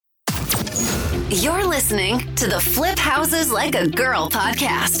You're listening to the Flip Houses Like a Girl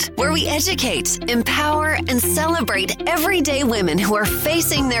podcast, where we educate, empower, and celebrate everyday women who are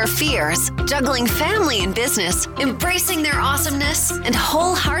facing their fears, juggling family and business, embracing their awesomeness, and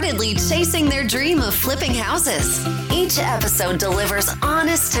wholeheartedly chasing their dream of flipping houses. Each episode delivers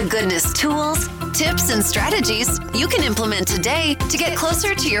honest-to-goodness tools, tips, and strategies you can implement today to get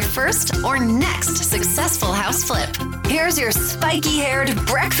closer to your first or next successful house flip. Here's your spiky-haired,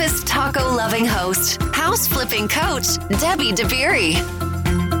 breakfast taco-loving host, house flipping coach, Debbie DeBeery.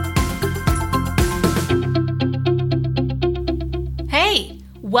 Hey,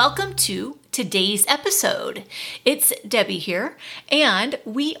 welcome to today's episode. It's Debbie here, and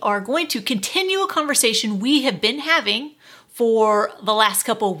we are going to continue a conversation we have been having for the last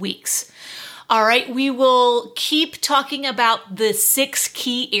couple of weeks. All right, we will keep talking about the 6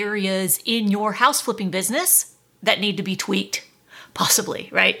 key areas in your house flipping business that need to be tweaked, possibly,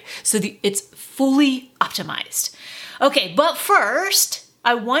 right? So it's fully optimized. Okay, but first,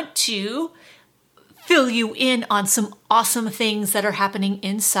 I want to fill you in on some awesome things that are happening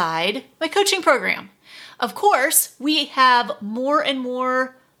inside my coaching program. Of course, we have more and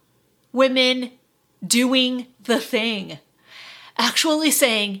more women doing the thing, actually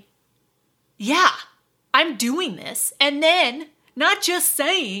saying, yeah, I'm doing this. And then not just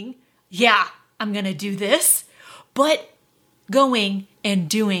saying, yeah, I'm going to do this, but going and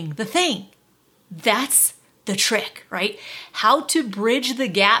doing the thing. That's the trick, right? How to bridge the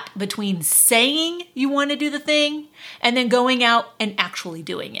gap between saying you want to do the thing and then going out and actually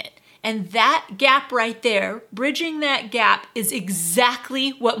doing it. And that gap right there, bridging that gap, is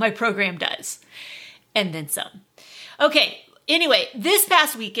exactly what my program does. And then some. Okay, anyway, this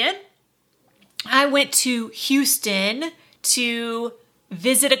past weekend, I went to Houston to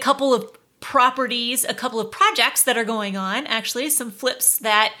visit a couple of properties, a couple of projects that are going on, actually, some flips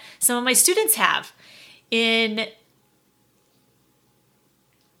that some of my students have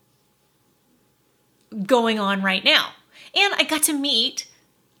going on right now. And I got to meet,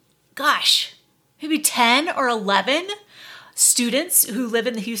 maybe 10 or 11 students who live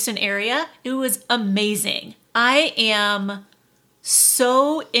in the Houston area. It was amazing. I am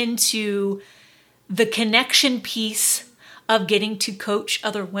so into the connection piece of getting to coach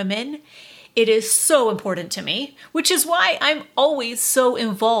other women. It is so important to me, which is why I'm always so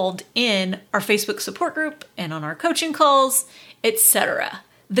involved in our Facebook support group and on our coaching calls, etc.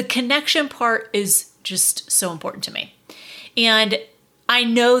 The connection part is just so important to me. And I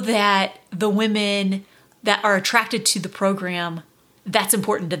know that the women that are attracted to the program, that's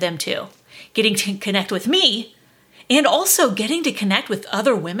important to them too. Getting to connect with me and also getting to connect with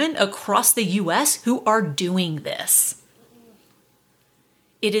other women across the US who are doing this.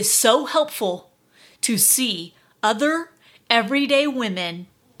 It is so helpful to see other everyday women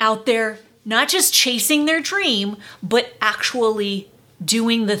out there, not just chasing their dream, but actually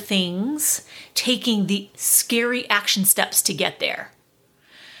doing the things, taking the scary action steps to get there.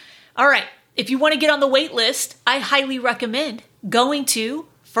 All right, if you want to get on the wait list, I highly recommend going to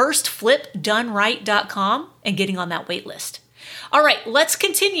firstflipdoneright.com and getting on that wait list. All right, let's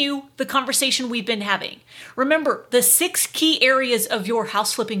continue the conversation we've been having. Remember, the 6 key areas of your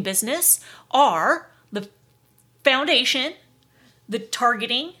house flipping business are the foundation, the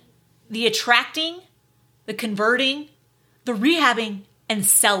targeting, the attracting, the converting, the rehabbing, and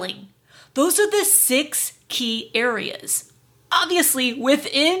selling. Those are the 6 key areas. Obviously,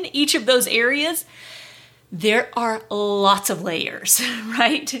 within each of those areas, there are lots of layers,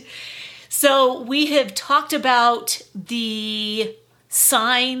 right? So we have talked about the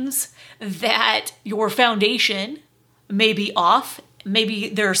signs that your foundation may be off. Maybe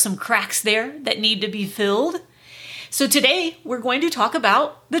there are some cracks there that need to be filled. So today we're going to talk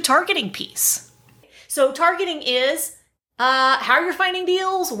about the targeting piece. So targeting is how you're finding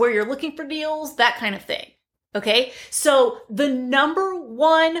deals, where you're looking for deals, that kind of thing. Okay, so the number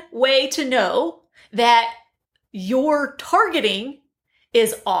one way to know that your targeting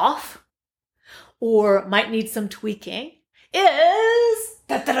is off or might need some tweaking is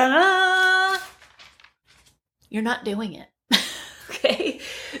you're not doing it. Okay,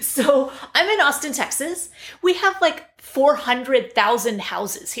 so I'm in Austin, Texas. We have like 400,000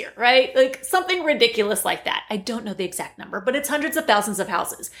 houses here, right? Like something ridiculous like that. I don't know the exact number, but it's hundreds of thousands of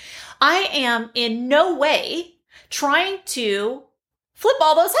houses. I am in no way trying to flip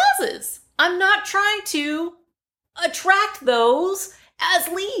all those houses. I'm not trying to attract those as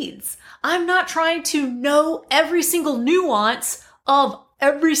leads. I'm not trying to know every single nuance of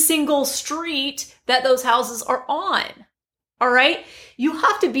every single street that those houses are on. All right. You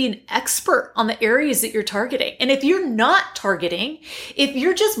have to be an expert on the areas that you're targeting. And if you're not targeting, if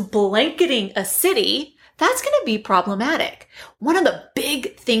you're just blanketing a city, that's going to be problematic. One of the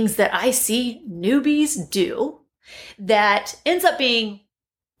big things that I see newbies do that ends up being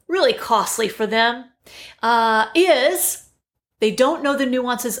really costly for them is they don't know the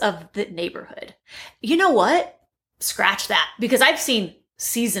nuances of the neighborhood. You know what? Scratch that, because I've seen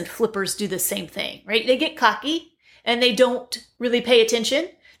seasoned flippers do the same thing, right? They get cocky and they don't really pay attention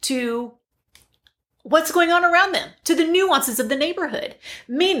to what's going on around them, to the nuances of the neighborhood.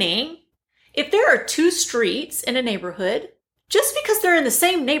 Meaning, if there are two streets in a neighborhood, just because they're in the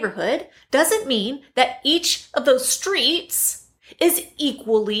same neighborhood doesn't mean that each of those streets is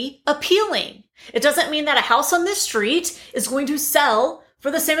equally appealing. It doesn't mean that a house on this street is going to sell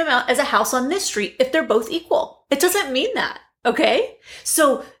for the same amount as a house on this street if they're both equal. It doesn't mean that, okay?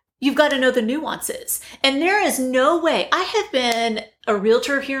 So you've got to know the nuances. And there is no way. I have been a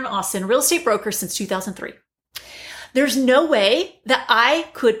realtor here in Austin, real estate broker since 2003. There's no way that I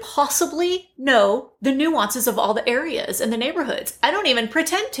could possibly know the nuances of all the areas and the neighborhoods. I don't even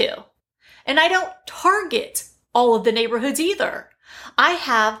pretend to. And I don't target all of the neighborhoods either. I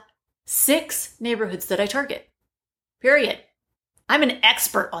have 6 neighborhoods that I target. Period. I'm an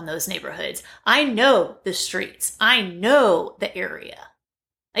expert on those neighborhoods. I know the streets. I know the area.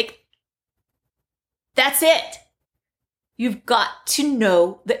 Like, that's it. You've got to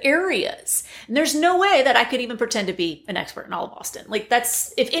know the areas. And there's no way that I could even pretend to be an expert in all of Austin. Like,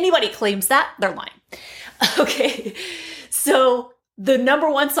 that's, if anybody claims that, they're lying. Okay. So the number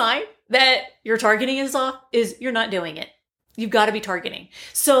one sign that your targeting is off is you're not doing it. You've got to be targeting.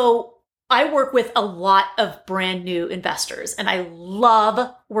 So I work with a lot of brand new investors, and I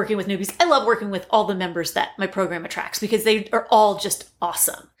love working with newbies. I love working with all the members that my program attracts because they are all just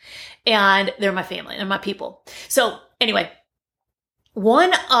awesome. And they're my family and my people. So anyway,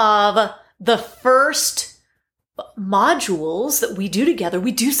 one of the first modules that we do together,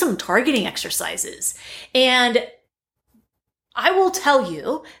 we do some targeting exercises. And I will tell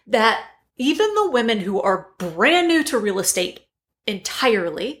you that even the women who are brand new to real estate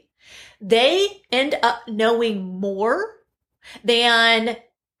entirely, they end up knowing more than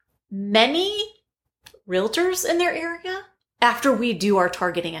many realtors in their area after we do our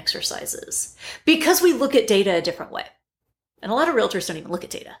targeting exercises, because we look at data a different way. And a lot of realtors don't even look at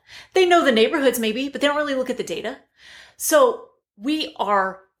data. They know the neighborhoods maybe, but they don't really look at the data. So we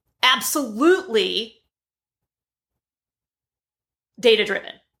are absolutely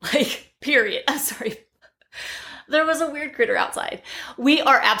data-driven, like, period. I'm sorry. There was a weird critter outside. We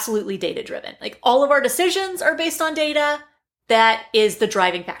are absolutely data-driven. Like, all of our decisions are based on data. That is the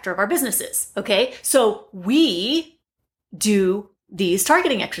driving factor of our businesses, okay? So we do these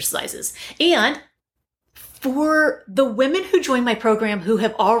targeting exercises. And for the women who join my program who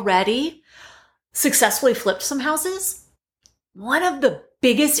have already successfully flipped some houses, one of the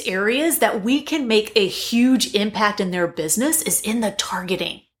biggest areas that we can make a huge impact in their business is in the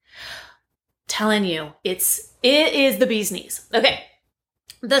targeting. Telling you, it is the bee's knees. Okay.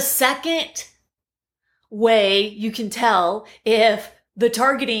 The second way you can tell if the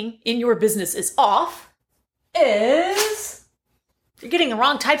targeting in your business is off is you're getting the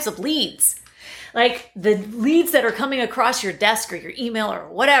wrong types of leads. Like, the leads that are coming across your desk or your email or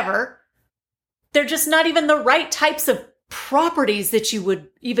whatever, they're just not even the right types of properties that you would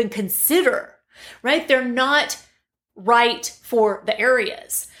even consider, right? They're not right for the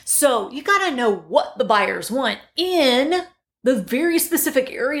areas. So you got to know what the buyers want in the very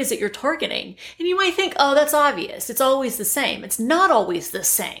specific areas that you're targeting. And you might think, oh, that's obvious. It's always the same. It's not always the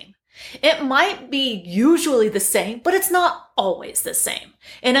same. It might be usually the same, but it's not always the same.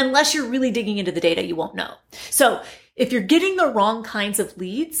 And unless you're really digging into the data, you won't know. So if you're getting the wrong kinds of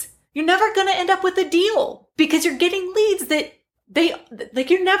leads, you're never going to end up with a deal, because you're getting leads that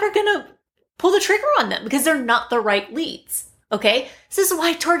you're never going to pull the trigger on them because they're not the right leads. Okay. This is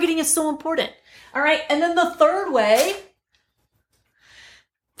why targeting is so important. All right. And then the third way,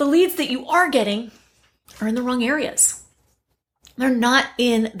 the leads that you are getting are in the wrong areas. They're not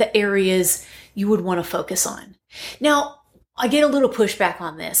in the areas you would want to focus on. Now, I get a little pushback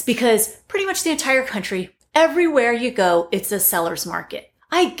on this because pretty much the entire country, everywhere you go, it's a seller's market.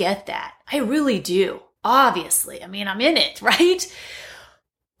 I get that. I really do. Obviously. I mean, I'm in it, right?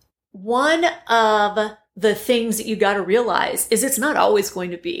 One of the things that you got to realize is it's not always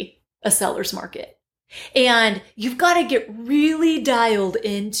going to be a seller's market. And you've got to get really dialed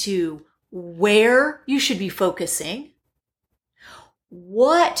into where you should be focusing,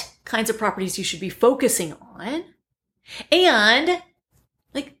 what kinds of properties you should be focusing on, and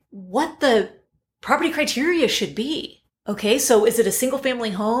like what the property criteria should be. Okay, so is it a single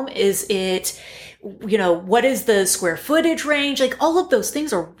family home? Is it, what is the square footage range? Like all of those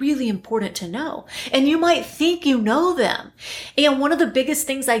things are really important to know. And you might think you know them. And one of the biggest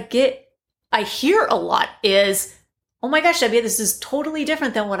things I hear a lot is, oh my gosh, Debbie, this is totally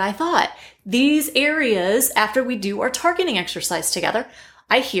different than what I thought. These areas, after we do our targeting exercise together,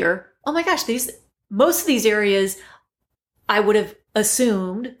 I hear, oh my gosh, most of these areas I would have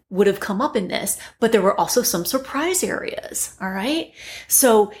assumed would have come up in this, but there were also some surprise areas. All right.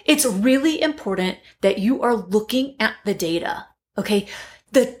 So it's really important that you are looking at the data. Okay.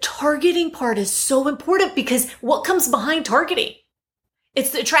 The targeting part is so important because what comes behind targeting? It's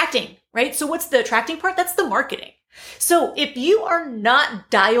the attracting, right? So what's the attracting part? That's the marketing. So if you are not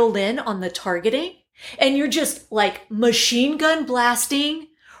dialed in on the targeting and you're just like machine gun blasting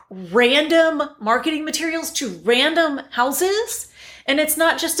random marketing materials to random houses, and it's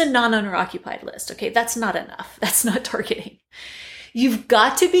not just a non-owner occupied list. Okay. That's not enough. That's not targeting. You've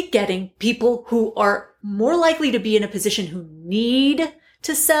got to be getting people who are more likely to be in a position who need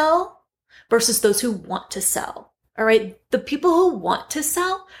to sell versus those who want to sell. All right. The people who want to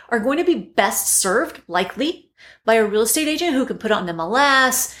sell are going to be best served likely by a real estate agent who can put on the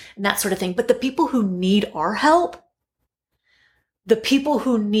MLS and that sort of thing. But the people who need our help, the people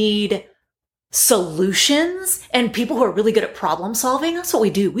who need solutions and people who are really good at problem solving, that's what we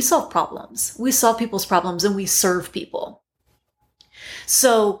do. We solve problems. We solve people's problems and we serve people.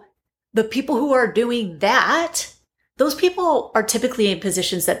 So the people who are doing that, those people are typically in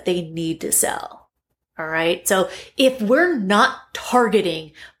positions that they need to sell. All right. So if we're not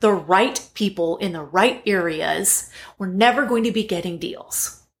targeting the right people in the right areas, we're never going to be getting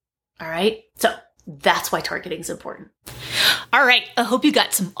deals. All right. So that's why targeting is important. All right. I hope you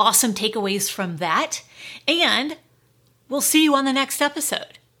got some awesome takeaways from that. And we'll see you on the next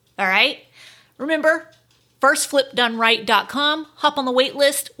episode. All right. Remember, firstflipdoneright.com. Hop on the wait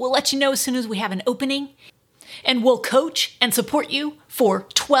list. We'll let you know as soon as we have an opening. And we'll coach and support you for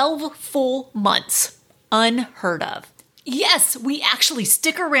 12 full months. Unheard of. Yes, we actually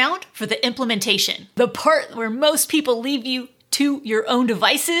stick around for the implementation. The part where most people leave you to your own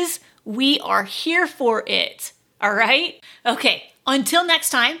devices. We are here for it. All right? Okay. Until next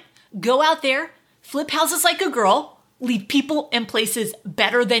time, go out there, flip houses like a girl, leave people and places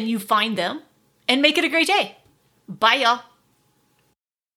better than you find them, and make it a great day. Bye, y'all.